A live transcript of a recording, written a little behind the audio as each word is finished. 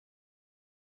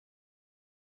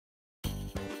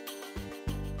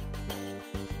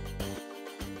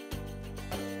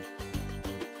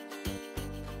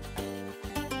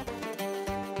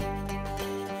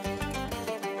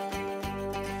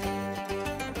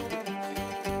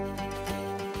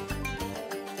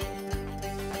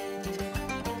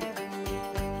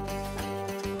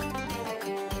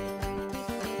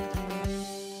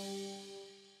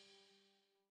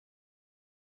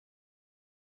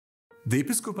The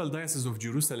Episcopal Diocese of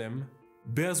Jerusalem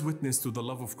bears witness to the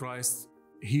love of Christ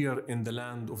here in the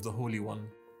land of the Holy One,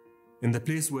 in the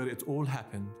place where it all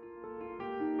happened.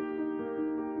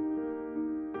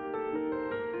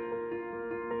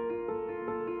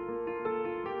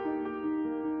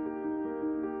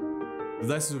 The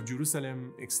Diocese of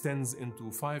Jerusalem extends into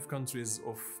 5 countries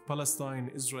of Palestine,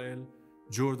 Israel,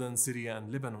 Jordan, Syria, and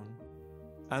Lebanon.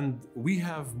 And we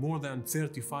have more than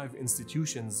 35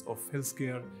 institutions of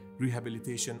healthcare,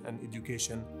 rehabilitation, and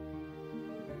education.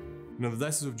 The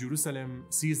Diocese of Jerusalem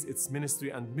sees its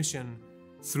ministry and mission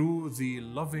through the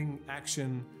loving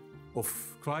action of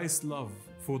Christ's love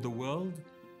for the world,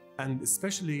 and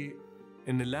especially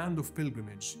in a land of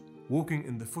pilgrimage, walking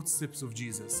in the footsteps of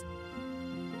Jesus.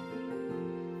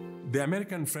 The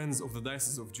American Friends of the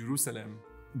Diocese of Jerusalem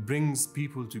brings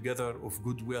people together of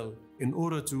goodwill in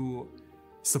order to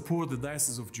support the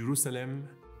Diocese of Jerusalem,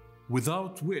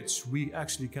 without which we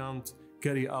actually can't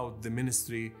carry out the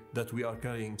ministry that we are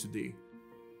carrying today.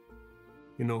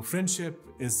 Friendship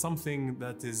is something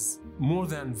that is more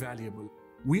than valuable.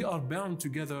 We are bound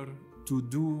together to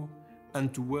do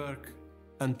and to work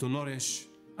and to nourish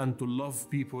and to love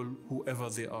people whoever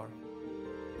they are.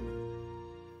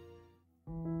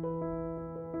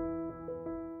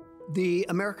 The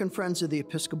American Friends of the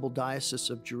Episcopal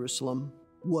Diocese of Jerusalem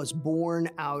was born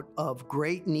out of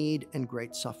great need and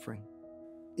great suffering.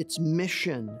 Its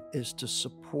mission is to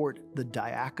support the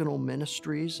diaconal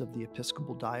ministries of the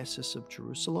Episcopal Diocese of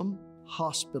Jerusalem,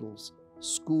 hospitals,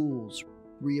 schools,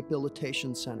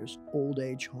 rehabilitation centers, old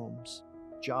age homes,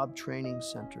 job training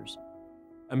centers.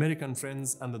 American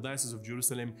Friends and the Diocese of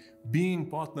Jerusalem, being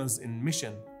partners in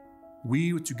mission,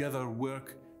 we together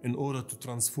work in order to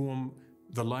transform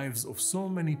the lives of so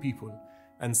many people,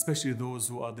 and especially those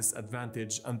who are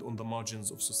disadvantaged and on the margins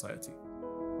of society.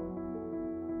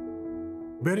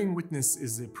 Bearing Witness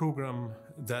is a program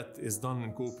that is done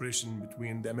in cooperation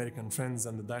between the American Friends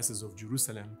and the Diocese of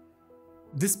Jerusalem.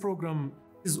 This program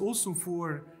is also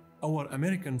for our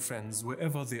American friends,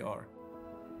 wherever they are,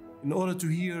 in order to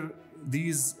hear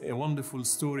these wonderful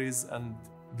stories and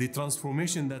the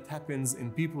transformation that happens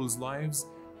in people's lives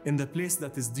in the place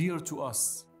that is dear to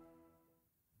us.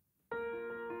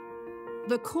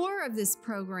 The core of this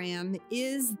program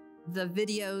is the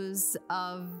videos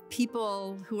of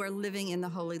people who are living in the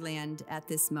Holy Land at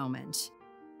this moment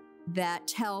that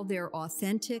tell their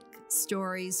authentic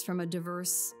stories from a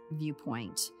diverse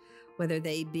viewpoint, whether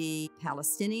they be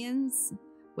Palestinians,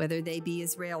 whether they be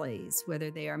Israelis, whether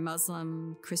they are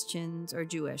Muslim, Christians, or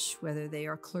Jewish, whether they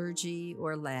are clergy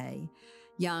or lay,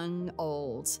 young,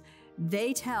 old.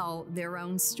 They tell their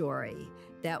own story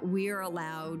that we're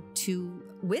allowed to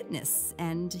witness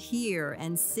and hear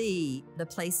and see the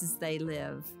places they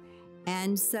live.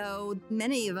 And so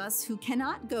many of us who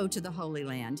cannot go to the Holy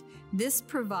Land, this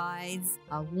provides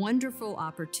a wonderful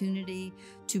opportunity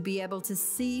to be able to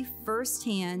see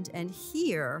firsthand and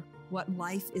hear what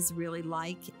life is really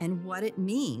like and what it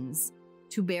means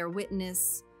to bear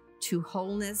witness to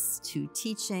wholeness, to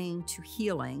teaching, to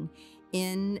healing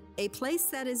in a place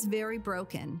that is very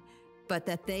broken, but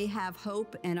that they have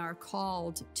hope and are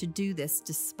called to do this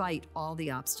despite all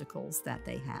the obstacles that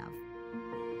they have.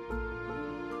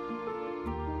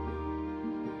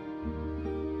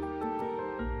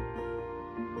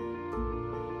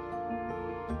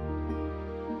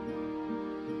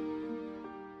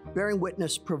 Bearing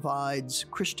Witness provides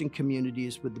Christian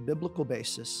communities with the biblical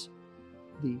basis,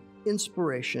 the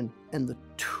inspiration, and the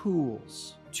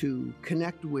tools to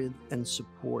connect with and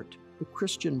support the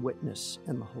Christian witness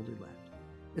in the Holy Land.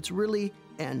 It's really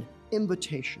an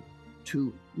invitation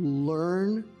to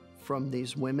learn from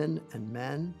these women and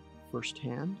men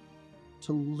firsthand,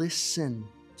 to listen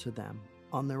to them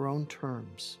on their own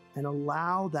terms, and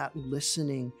allow that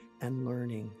listening and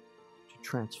learning to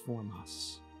transform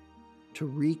us, to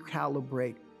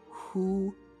recalibrate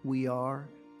who we are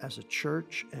as a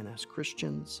church and as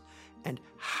Christians, and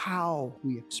how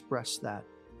we express that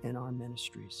in our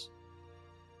ministries.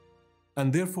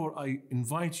 And therefore, I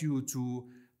invite you to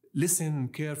listen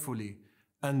carefully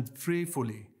and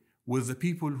prayerfully with the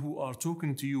people who are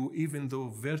talking to you, even though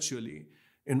virtually,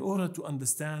 in order to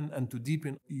understand and to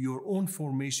deepen your own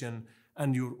formation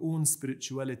and your own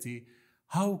spirituality.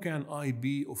 How can I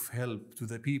be of help to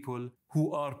the people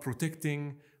who are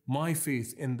protecting my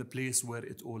faith in the place where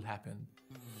it all happened?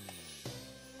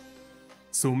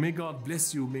 So may God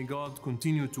bless you. May God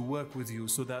continue to work with you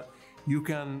so that you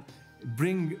can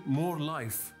bring more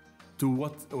life to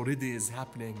what already is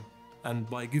happening. And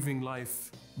by giving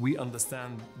life, we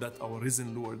understand that our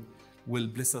risen Lord will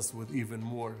bless us with even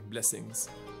more blessings.